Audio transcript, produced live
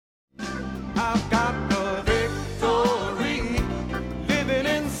I've got the victory living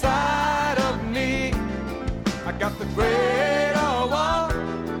inside of me. I got the greater one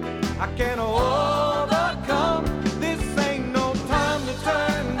I can overcome. This ain't no time to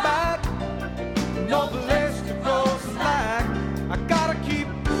turn back, no place to go slack. I gotta keep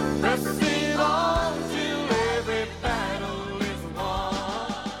pressing on till every battle is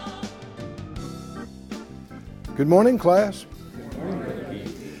won. Good morning, class.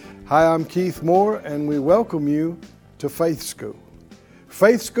 Hi, I'm Keith Moore, and we welcome you to Faith School.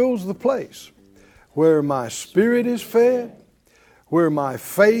 Faith School's the place where my spirit is fed, where my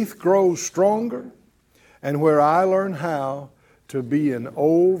faith grows stronger, and where I learn how to be an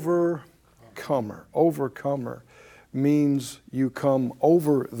overcomer. Overcomer means you come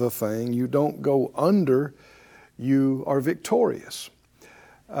over the thing. You don't go under. You are victorious.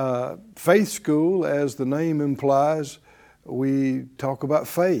 Faith School, as the name implies, we talk about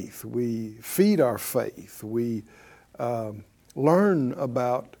faith. We feed our faith. We learn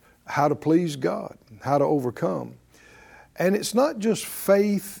about how to please God, how to overcome. And it's not just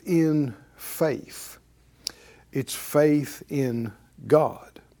faith in faith. It's faith in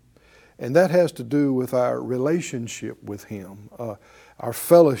God. And that has to do with our relationship with Him, our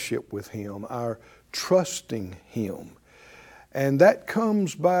fellowship with Him, our trusting Him. And that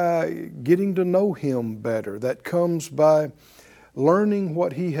comes by getting to know Him better. That comes by learning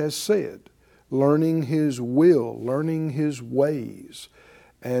what He has said, learning His will, learning His ways.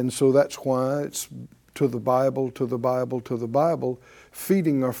 And so that's why it's to the Bible, to the Bible, to the Bible,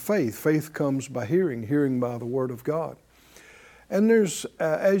 feeding our faith. Faith comes by hearing, hearing by the Word of God. And there's,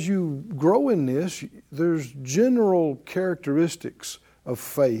 as you grow in this, there's general characteristics of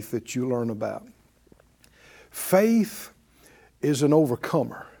faith that you learn about. Faith is an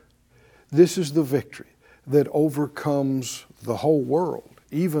overcomer. This is the victory that overcomes the whole world,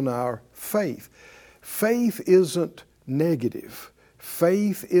 even our faith. Faith isn't negative.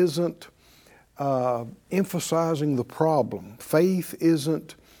 Faith isn't emphasizing the problem. Faith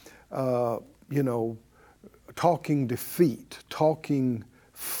isn't, talking defeat, talking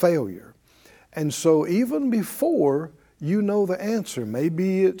failure. And so even before you know the answer,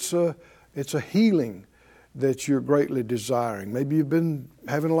 maybe it's a healing that you're greatly desiring. Maybe you've been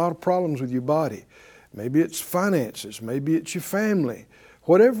having a lot of problems with your body. Maybe it's finances. Maybe it's your family.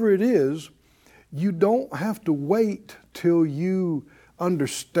 Whatever it is, you don't have to wait till you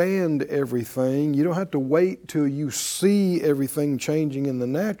understand everything. You don't have to wait till you see everything changing in the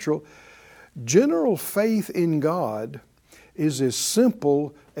natural. General faith in God is as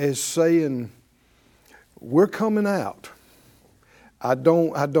simple as saying, we're coming out. I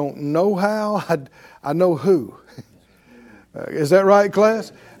don't know how, I know who. Is that right,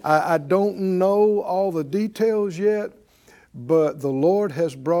 class? I don't know all the details yet, but the Lord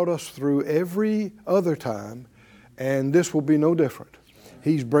has brought us through every other time, and this will be no different.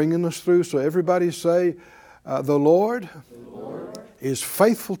 He's bringing us through, so everybody say, the Lord is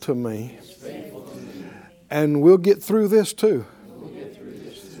faithful to me, and we'll get through this too.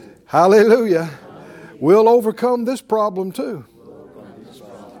 Hallelujah. We'll overcome this problem too.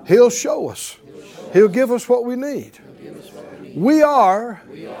 He'll show us. He'll give us what we need. We are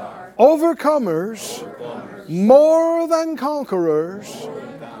overcomers, more than conquerors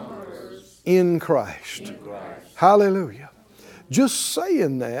in Christ. Hallelujah. Just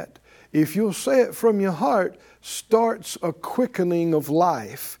saying that, if you'll say it from your heart, starts a quickening of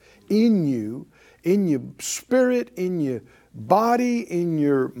life in you, in your spirit, in your body, in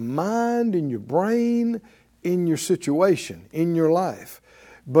your mind, in your brain, in your situation, in your life.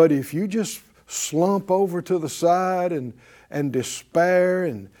 But if you just slump over to the side and despair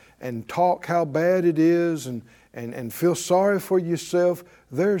and talk how bad it is and feel sorry for yourself,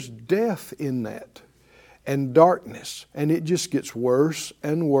 there's death in that and darkness. And it just gets worse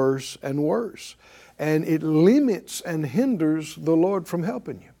and worse and worse. And it limits and hinders the Lord from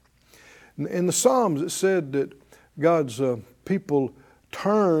helping you. In the Psalms it said that God's people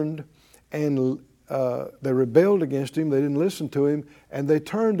turned and they rebelled against Him, they didn't listen to Him, and they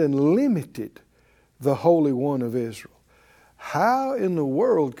turned and limited the Holy One of Israel. How in the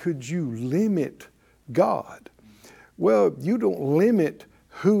world could you limit God? Well, you don't limit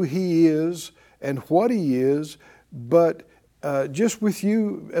who He is and what He is, but just with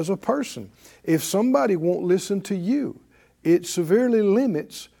you as a person. If somebody won't listen to you, it severely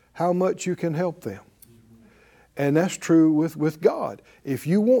limits how much you can help them. And that's true with God. If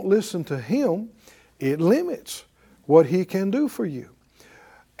you won't listen to Him, it limits what He can do for you.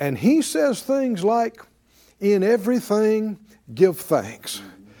 And He says things like, in everything give thanks,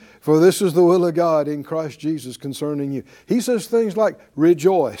 for this is the will of God in Christ Jesus concerning you. He says things like,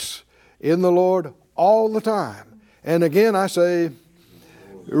 rejoice in the Lord all the time. And again, I say,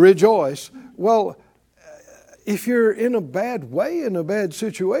 rejoice. Well, if you're in a bad way, in a bad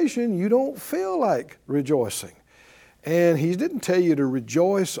situation, you don't feel like rejoicing. And He didn't tell you to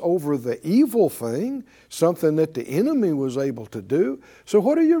rejoice over the evil thing, something that the enemy was able to do. So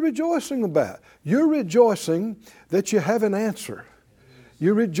what are you rejoicing about? You're rejoicing that you have an answer.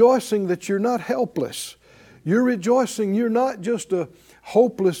 You're rejoicing that you're not helpless. You're rejoicing you're not just a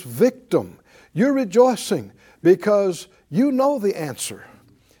hopeless victim. You're rejoicing because you know the answer.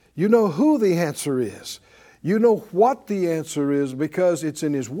 You know who the answer is. You know what the answer is because it's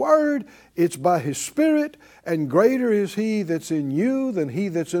in His Word, it's by His Spirit, and greater is He that's in you than he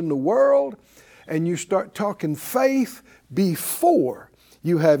that's in the world. And you start talking faith before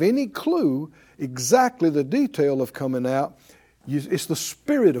you have any clue exactly the detail of coming out. It's the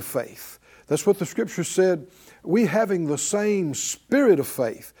spirit of faith. That's what the Scripture said. We having the same spirit of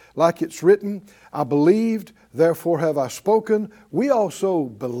faith, like it's written, I believed, therefore have I spoken. We also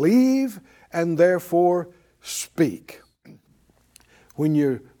believe and therefore speak. When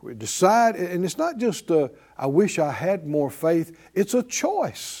you decide, and it's not just I wish I had more faith, it's a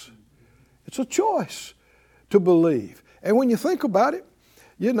choice. It's a choice to believe. And when you think about it,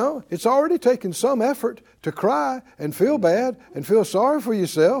 you know, it's already taken some effort to cry and feel bad and feel sorry for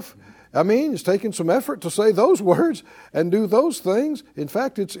yourself. I mean, it's taken some effort to say those words and do those things. In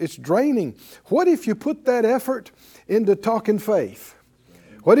fact, it's draining. What if you put that effort into talking faith?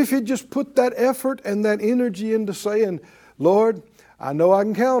 What if you just put that effort and that energy into saying, Lord, I know I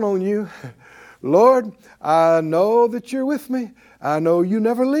can count on you. Lord, I know that you're with me. I know you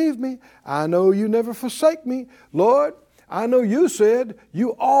never leave me. I know you never forsake me. Lord, I know you said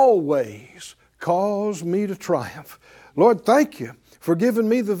you always cause me to triumph. Lord, thank you for giving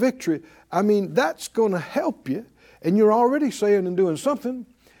me the victory. I mean, that's going to help you. And you're already saying and doing something.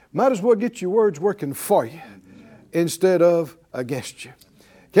 Might as well get your words working for you instead of against you.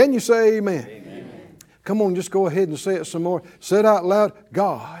 Can you say amen? Amen. Come on, just go ahead and say it some more. Say it out loud.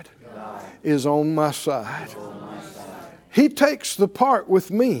 God is on my side. He takes the part with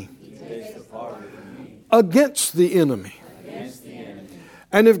me against the enemy.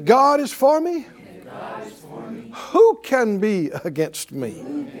 And if God is for me, who can be against me?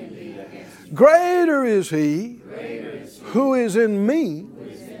 Greater is He who is in me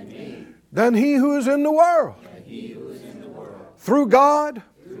than he who is in the world. Through God,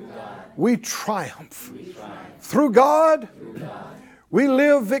 we triumph. Through God, we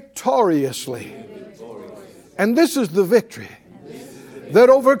live victoriously. And this is the victory that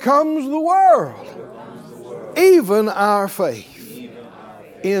overcomes the world, even our faith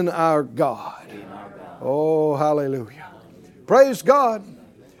in our God. Oh, hallelujah. Praise God.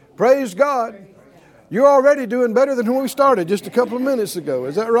 Praise God. You're already doing better than when we started just a couple of minutes ago.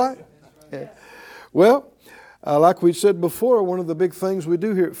 Is that right? Yeah. Well, like we said before, one of the big things we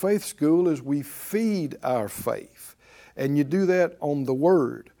do here at Faith School is we feed our faith. And you do that on the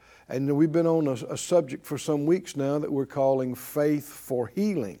Word. And we've been on a subject for some weeks now that we're calling Faith for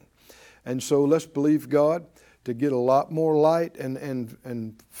Healing. And so let's believe God to get a lot more light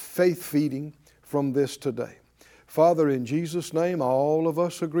and faith feeding from this today. Father, in Jesus' name, all of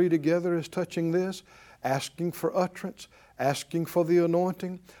us agree together as touching this, asking for utterance, asking for the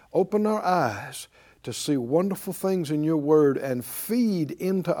anointing. Open our eyes to see wonderful things in your word and feed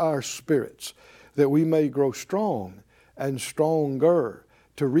into our spirits that we may grow strong and stronger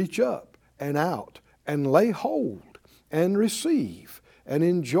to reach up and out and lay hold and receive and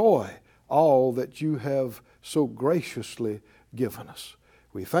enjoy all that you have so graciously given us.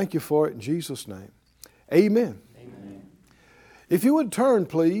 We thank you for it in Jesus' name. Amen. Amen. If you would turn,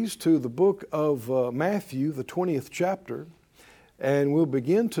 please, to the book of Matthew, the 20th chapter, and we'll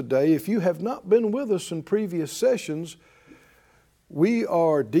begin today. If you have not been with us in previous sessions, we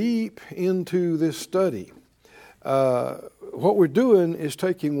are deep into this study. What we're doing is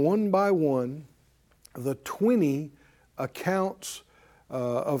taking one by one the 20 accounts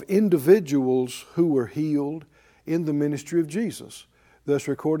of individuals who were healed in the ministry of Jesus. That's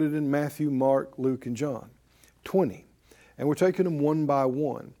recorded in Matthew, Mark, Luke, and John. 20. And we're taking them one by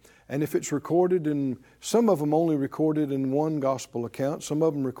one. And if it's recorded in, some of them only recorded in one gospel account, some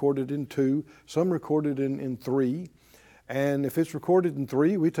of them recorded in 2, some recorded in 3. And if it's recorded in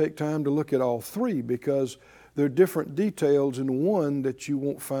 3, we take time to look at all 3 because there are different details in one that you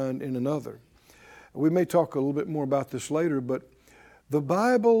won't find in another. We may talk a little bit more about this later, but the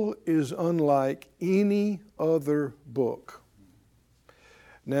Bible is unlike any other book.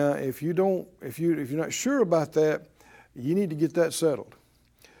 Now, if you're not sure about that, you need to get that settled.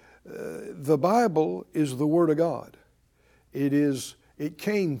 The Bible is the Word of God. It is It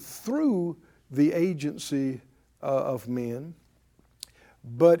came through the agency of men,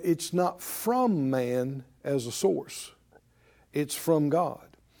 but it's not from man as a source. It's from God.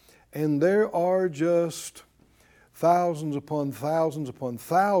 And there are just thousands upon thousands upon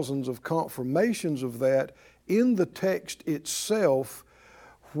thousands of confirmations of that in the text itself,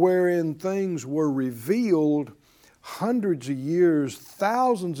 wherein things were revealed hundreds of years,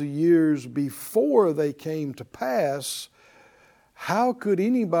 thousands of years before they came to pass. How could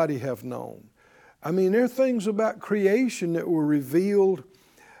anybody have known? I mean, there are things about creation that were revealed,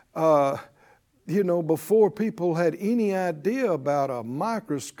 before people had any idea about a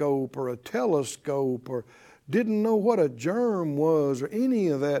microscope or a telescope, or didn't know what a germ was or any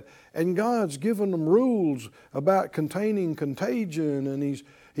of that. And God's given them rules about containing contagion, and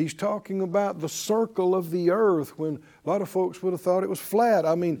He's talking about the circle of the earth when a lot of folks would have thought it was flat.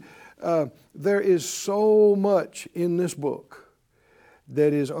 I mean, there is so much in this book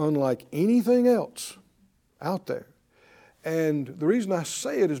that is unlike anything else out there. And the reason I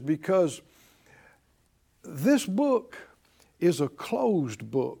say it is because this book is a closed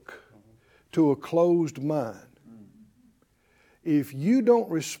book to a closed mind. If you don't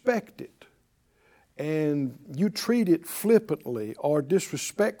respect it and you treat it flippantly or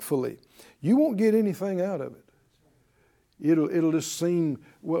disrespectfully, you won't get anything out of it. It'll just seem,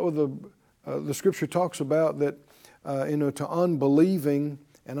 well, the scripture talks about that, to unbelieving,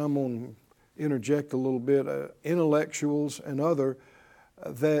 and I'm going to interject a little bit, intellectuals and other,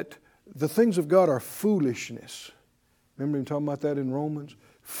 that the things of God are foolishness. Remember him talking about that in Romans?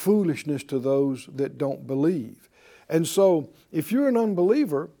 Foolishness to those that don't believe. And so if you're an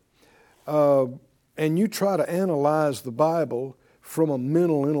unbeliever and you try to analyze the Bible from a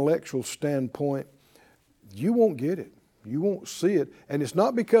mental, intellectual standpoint, you won't get it. You won't see it. And it's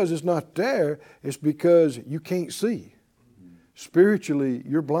not because it's not there, it's because you can't see. Spiritually,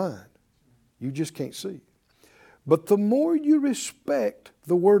 you're blind. You just can't see. But the more you respect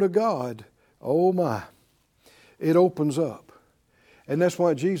the Word of God, oh my, it opens up. And that's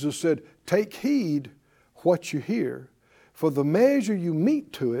why Jesus said, take heed what you hear, for the measure you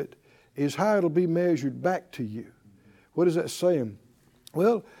mete to it is how it'll be measured back to you. What is that saying?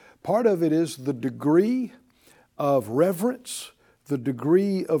 Well, part of it is the degree of reverence, the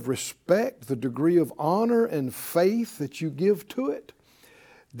degree of respect, the degree of honor and faith that you give to it.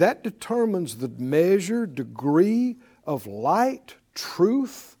 That determines the measure, degree of light,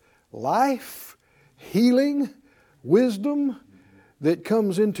 truth, life, healing, wisdom that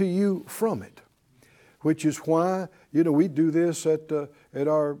comes into you from it. Which is why, we do this at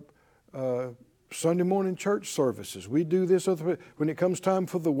our Sunday morning church services. We do this when it comes time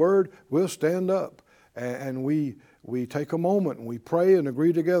for the Word, we'll stand up and we take a moment and we pray and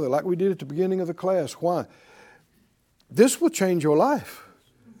agree together like we did at the beginning of the class. Why? This will change your life.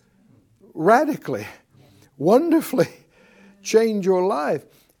 Radically, wonderfully change your life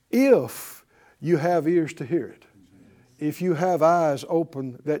if you have ears to hear it, if you have eyes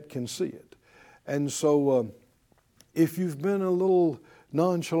open that can see it. And so if you've been a little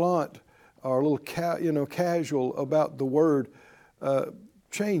nonchalant or a little casual about the Word,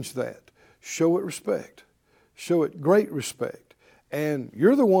 change that. Show it respect. Show it great respect. And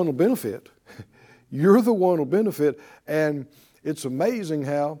you're the one who'll benefit. You're the one who'll benefit. And it's amazing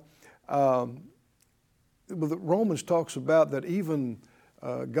how Romans talks about that even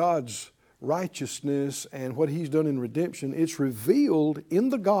God's righteousness and what He's done in redemption, it's revealed in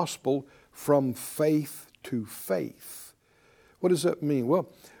the gospel from faith to faith. What does that mean?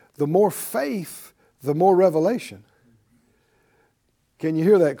 Well, the more faith, the more revelation. Can you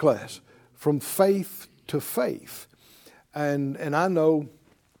hear that, class? From faith to faith. And I know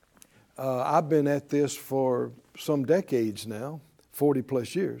I've been at this for some decades now, 40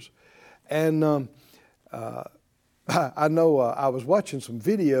 plus years. And I know I was watching some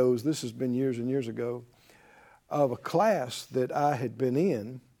videos, this has been years and years ago, of a class that I had been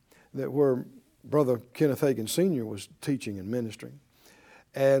in where Brother Kenneth Hagin Sr. was teaching and ministering.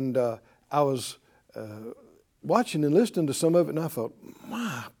 And I was watching and listening to some of it, and I thought,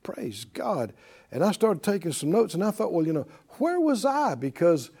 my, praise God. And I started taking some notes, and I thought, well, where was I?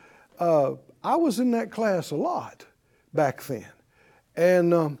 Because I was in that class a lot back then.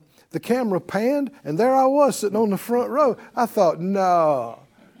 And the camera panned, and there I was sitting on the front row. I thought, no,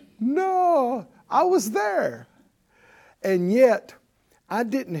 I was there. And yet, I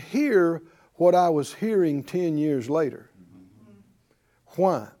didn't hear what I was hearing 10 years later.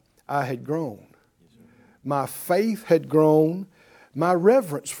 Why? I had grown. My faith had grown. My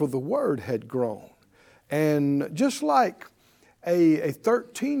reverence for the Word had grown. And just like a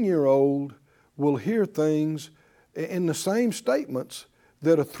 13-year-old will hear things in the same statements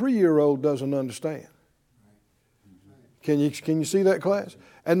that a 3-year-old doesn't understand. Can you see that, class?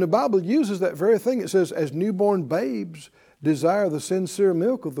 And the Bible uses that very thing. It says, as newborn babes desire the sincere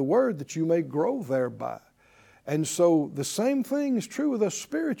milk of the word that you may grow thereby. And so the same thing is true with us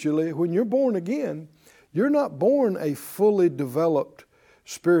spiritually. When you're born again, you're not born a fully developed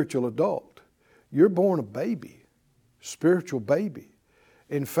spiritual adult. You're born a baby, spiritual baby.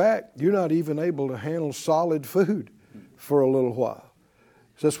 In fact, you're not even able to handle solid food for a little while.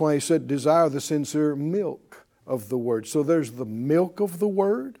 So that's why he said, desire the sincere milk of the word. So there's the milk of the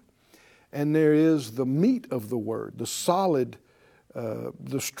word, and there is the meat of the word, the solid,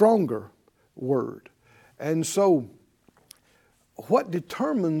 the stronger word. And so what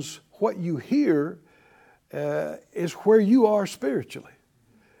determines what you hear is where you are spiritually.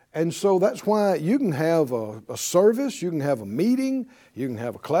 And so that's why you can have a service, you can have a meeting, you can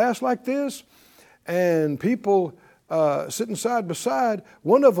have a class like this, and people sitting side by side,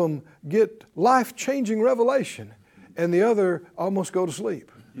 one of them get life-changing revelation, and the other almost go to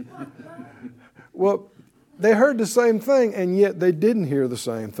sleep. Well, they heard the same thing, and yet they didn't hear the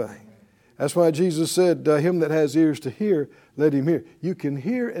same thing. That's why Jesus said, him that has ears to hear, let him hear. You can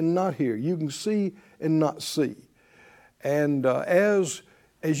hear and not hear. You can see and not see. And as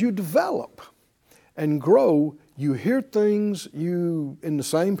you develop and grow, you hear things in the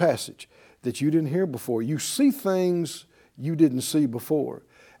same passage that you didn't hear before. You see things you didn't see before.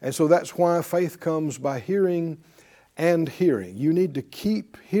 And so that's why faith comes by hearing and hearing. You need to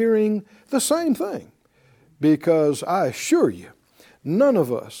keep hearing the same thing, because I assure you, none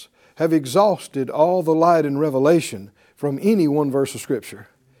of us have exhausted all the light and revelation from any one verse of Scripture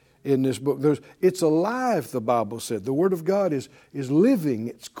in this book. It's alive, the Bible said. The Word of God is living,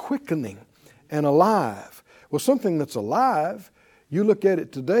 it's quickening and alive. Well, something that's alive, you look at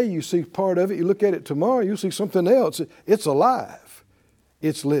it today, you see part of it. You look at it tomorrow, you see something else. It's alive.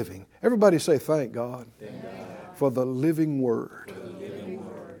 It's living. Everybody say, thank God, for the living Word.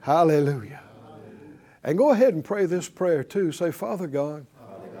 Hallelujah. And go ahead and pray this prayer too. Say, Father God,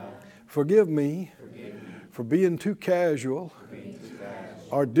 forgive me for being too casual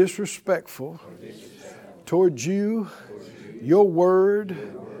or disrespectful towards you, your word,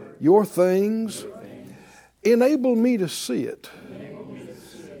 your things. Enable me to see it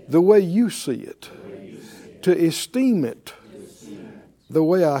the way you see it, to esteem it the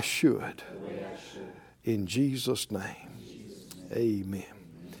way I should. In Jesus' name, amen.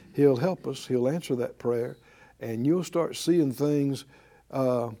 He'll help us. He'll answer that prayer, and you'll start seeing things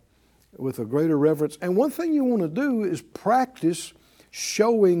with a greater reverence. And one thing you want to do is practice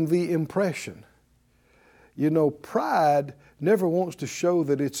showing the impression. You know, pride never wants to show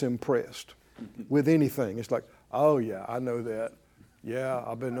that it's impressed with anything. It's like, oh yeah, I know that. Yeah,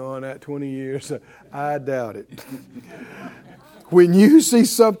 I've been knowing that 20 years. I doubt it. When you see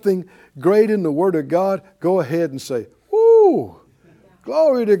something great in the Word of God, go ahead and say, "Ooh,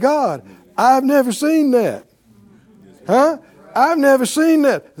 glory to God. I've never seen that." Huh? I've never seen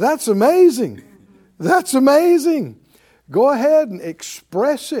that. That's amazing. That's amazing. Go ahead and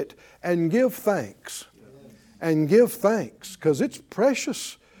express it and give thanks. And give thanks, because it's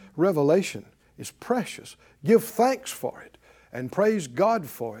precious revelation. It's precious. Give thanks for it and praise God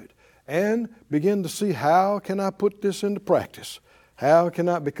for it, and begin to see, how can I put this into practice? How can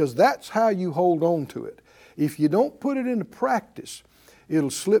I? Because that's how you hold on to it. If you don't put it into practice, it'll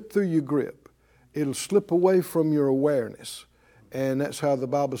slip through your grip. It'll slip away from your awareness. And that's how the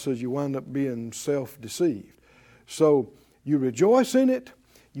Bible says you wind up being self-deceived. So you rejoice in it.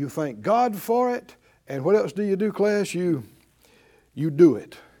 You thank God for it. And what else do you do, class? You do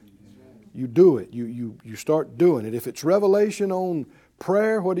it. You do it. You start doing it. If it's revelation on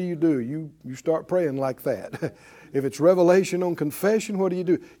prayer, what do? You start praying like that. If it's revelation on confession, what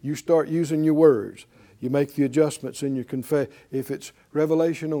do? You start using your words. You make the adjustments in your confession. If it's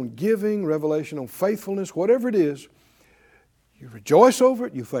revelation on giving, revelation on faithfulness, whatever it is, you rejoice over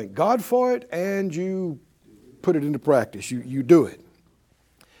it, you thank God for it, and you put it into practice. You do it.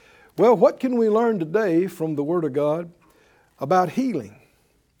 Well, what can we learn today from the Word of God about healing?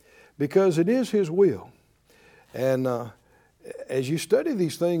 Because it is His will. And as you study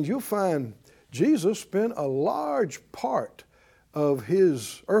these things, you'll find Jesus spent a large part of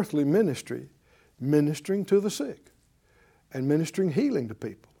His earthly ministry ministering to the sick and ministering healing to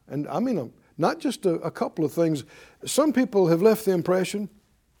people. And I mean, not just a couple of things. Some people have left the impression,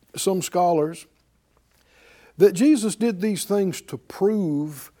 some scholars, that Jesus did these things to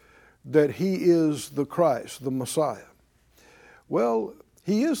prove that He is the Christ, the Messiah. Well,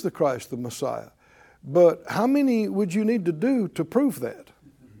 He is the Christ, the Messiah. But how many would you need to do to prove that?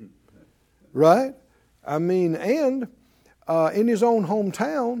 Right? I mean, and in his own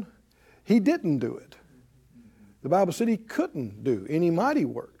hometown, he didn't do it. The Bible said he couldn't do any mighty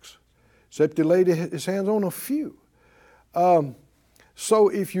works, except he laid his hands on a few. So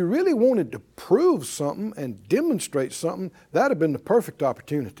if you really wanted to prove something and demonstrate something, that would have been the perfect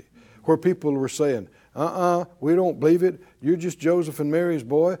opportunity, where people were saying, we don't believe it. You're just Joseph and Mary's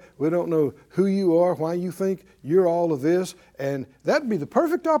boy. We don't know who you are, why you think you're all of this. And that'd be the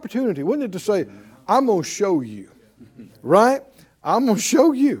perfect opportunity, wouldn't it, to say, I'm going to show you, right? I'm going to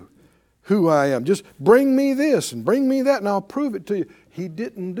show you who I am. Just bring me this and bring me that and I'll prove it to you. He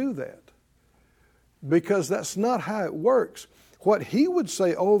didn't do that, because that's not how it works. What he would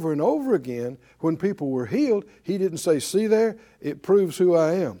say over and over again when people were healed, he didn't say, see there, it proves who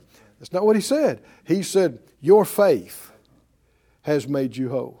I am. That's not what he said. He said, your faith has made you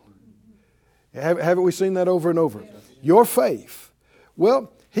whole. Haven't we seen that over and over? Your faith.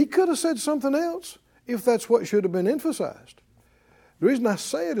 Well, he could have said something else if that's what should have been emphasized. The reason I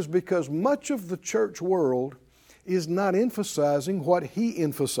say it is because much of the church world is not emphasizing what he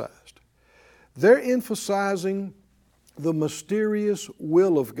emphasized. They're emphasizing the mysterious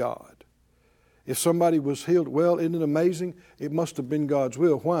will of God. If somebody was healed, well, isn't it amazing? It must have been God's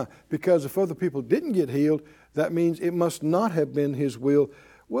will. Why? Because if other people didn't get healed, that means it must not have been His will.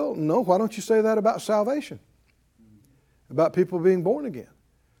 Well, no, why don't you say that about salvation? About people being born again?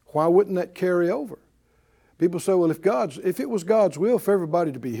 Why wouldn't that carry over? People say, well, if it was God's will for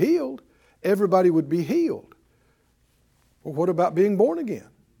everybody to be healed, everybody would be healed. Well, what about being born again?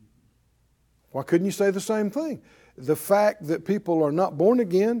 Why couldn't you say the same thing? The fact that people are not born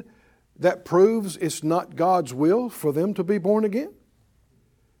again, that proves it's not God's will for them to be born again?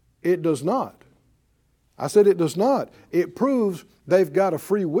 It does not. I said it does not. It proves they've got a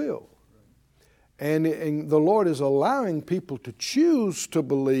free will. And the Lord is allowing people to choose to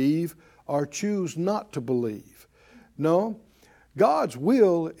believe or choose not to believe. No, God's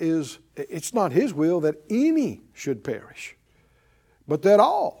will is, it's not His will that any should perish, but that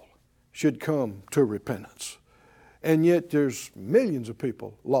all should come to repentance. And yet there's millions of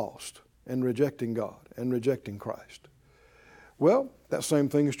people lost and rejecting God and rejecting Christ. Well, that same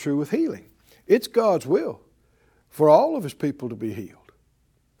thing is true with healing. It's God's will for all of His people to be healed.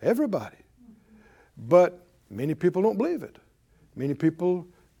 Everybody. But many people don't believe it. Many people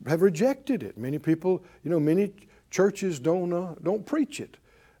have rejected it. Many people, many churches don't preach it.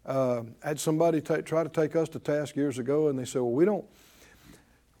 I had somebody try to take us to task years ago, and they said, well,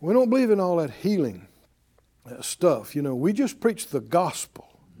 we don't believe in all that healing stuff. We just preach the gospel.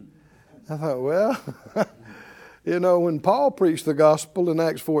 I thought, well, when Paul preached the gospel in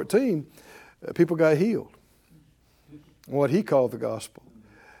Acts 14, people got healed. What he called the gospel.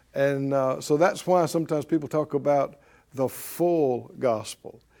 And so that's why sometimes people talk about the full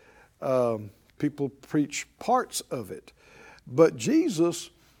gospel. People preach parts of it. But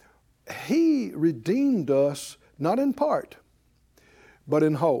Jesus, He redeemed us not in part, but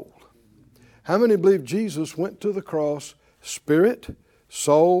in whole. How many believe Jesus went to the cross, spirit,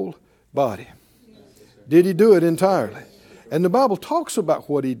 soul, body? Did He do it entirely? And the Bible talks about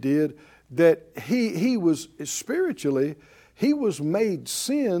what He did, that He was spiritually, He was made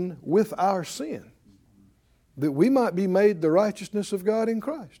sin with our sin, that we might be made the righteousness of God in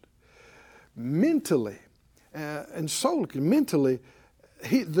Christ. Mentally and soully,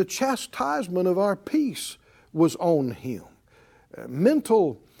 the chastisement of our peace was on Him.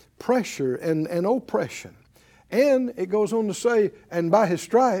 Mental pressure and oppression. And it goes on to say, and by His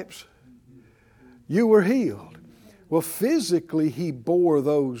stripes you were healed. Well, physically He bore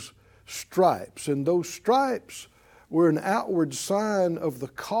those stripes, and those stripes were an outward sign of the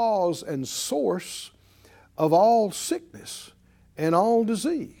cause and source of all sickness and all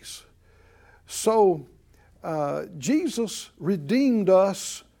disease. So Jesus redeemed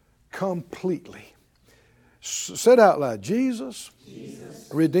us completely. Said out loud, Jesus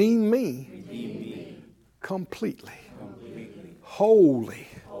redeemed me completely. Wholly.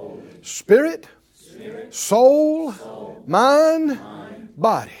 Spirit, soul, mind,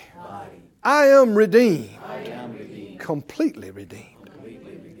 body. I am redeemed. Completely redeemed.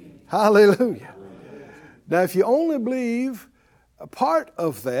 Hallelujah. Now, if you only believe a part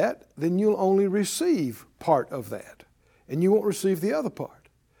of that, then you'll only receive part of that. And you won't receive the other part.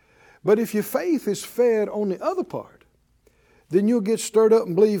 But if your faith is fed on the other part, then you'll get stirred up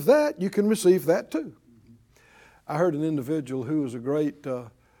and believe that, you can receive that too. I heard an individual who was a great,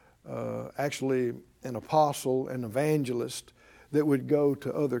 actually an apostle, an evangelist, that would go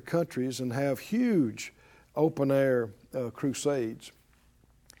to other countries and have huge open-air crusades.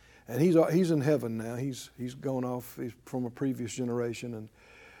 And he's in heaven now. He's gone off from a previous generation.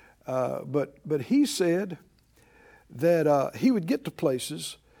 And but he said, that he would get to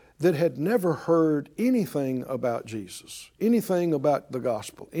places that had never heard anything about Jesus, anything about the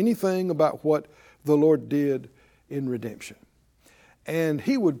gospel, anything about what the Lord did in redemption. And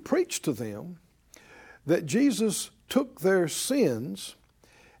he would preach to them that Jesus took their sins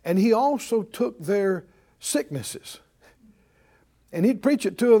and he also took their sicknesses. And he'd preach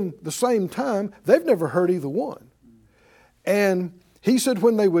it to them the same time. They've never heard either one. And he said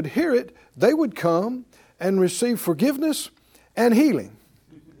when they would hear it, they would come and receive forgiveness and healing.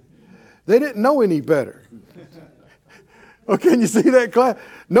 They didn't know any better. Oh, can you see that, class?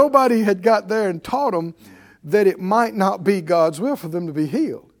 Nobody had got there and taught them that it might not be God's will for them to be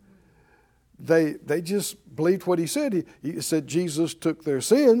healed. They just believed what he said. He said Jesus took their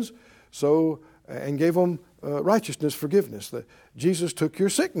sins and gave them righteousness, forgiveness. That Jesus took your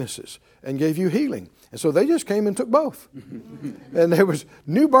sicknesses and gave you healing. And so they just came and took both. And there was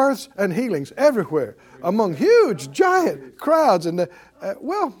new births and healings everywhere among huge, giant crowds. And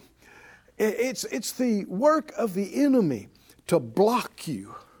it's the work of the enemy to block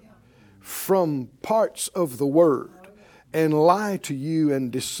you from parts of the Word and lie to you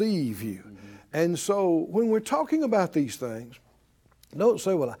and deceive you. And so when we're talking about these things, don't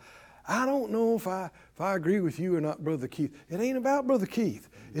say, well, I don't know if I agree with you or not, Brother Keith. It ain't about Brother Keith.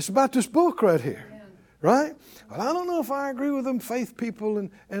 It's about this book right here. Right? Well, I don't know if I agree with them faith people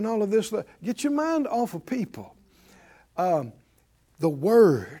and all of this. Get your mind off of people. The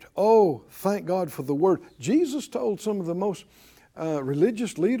Word. Oh, thank God for the Word. Jesus told some of the most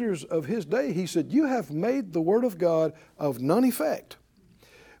religious leaders of his day, he said, you have made the Word of God of none effect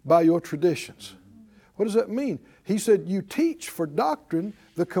by your traditions. What does that mean? He said, you teach for doctrine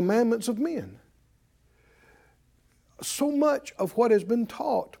the commandments of men. So much of what has been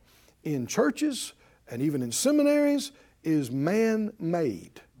taught in churches and even in seminaries is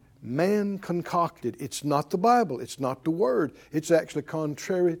man-made, man-concocted. It's not the Bible. It's not the Word. It's actually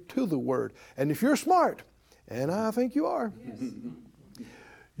contrary to the Word. And if you're smart, and I think you are,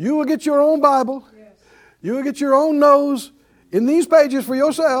 you will get your own Bible. You will get your own nose in these pages for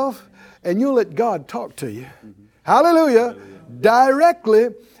yourself, and you'll let God talk to you. Hallelujah. Directly,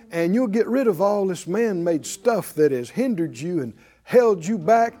 and you'll get rid of all this man-made stuff that has hindered you and held you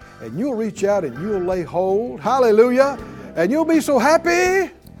back, and you'll reach out and you'll lay hold. Hallelujah. And you'll be so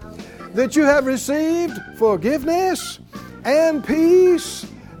happy that you have received forgiveness and peace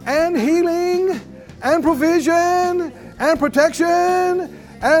and healing and provision and protection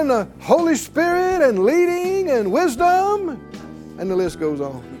and the Holy Spirit and leading and wisdom. And the list goes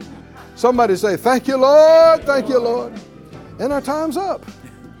on. Somebody say, thank you, Lord. Thank you, Lord. And our time's up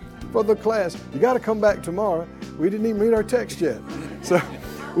for the class. You got to come back tomorrow. We didn't even read our text yet. So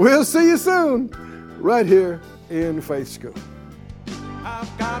we'll see you soon right here in Faith School.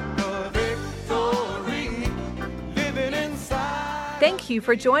 I've got the victory living inside. Thank you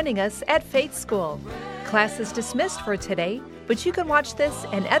for joining us at Faith School. Class is dismissed for today, but you can watch this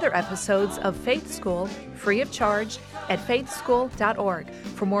and other episodes of Faith School free of charge at faithschool.org.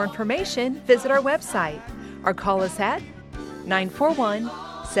 For more information, visit our website or call us at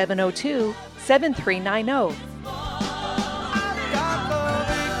 941-702-7390.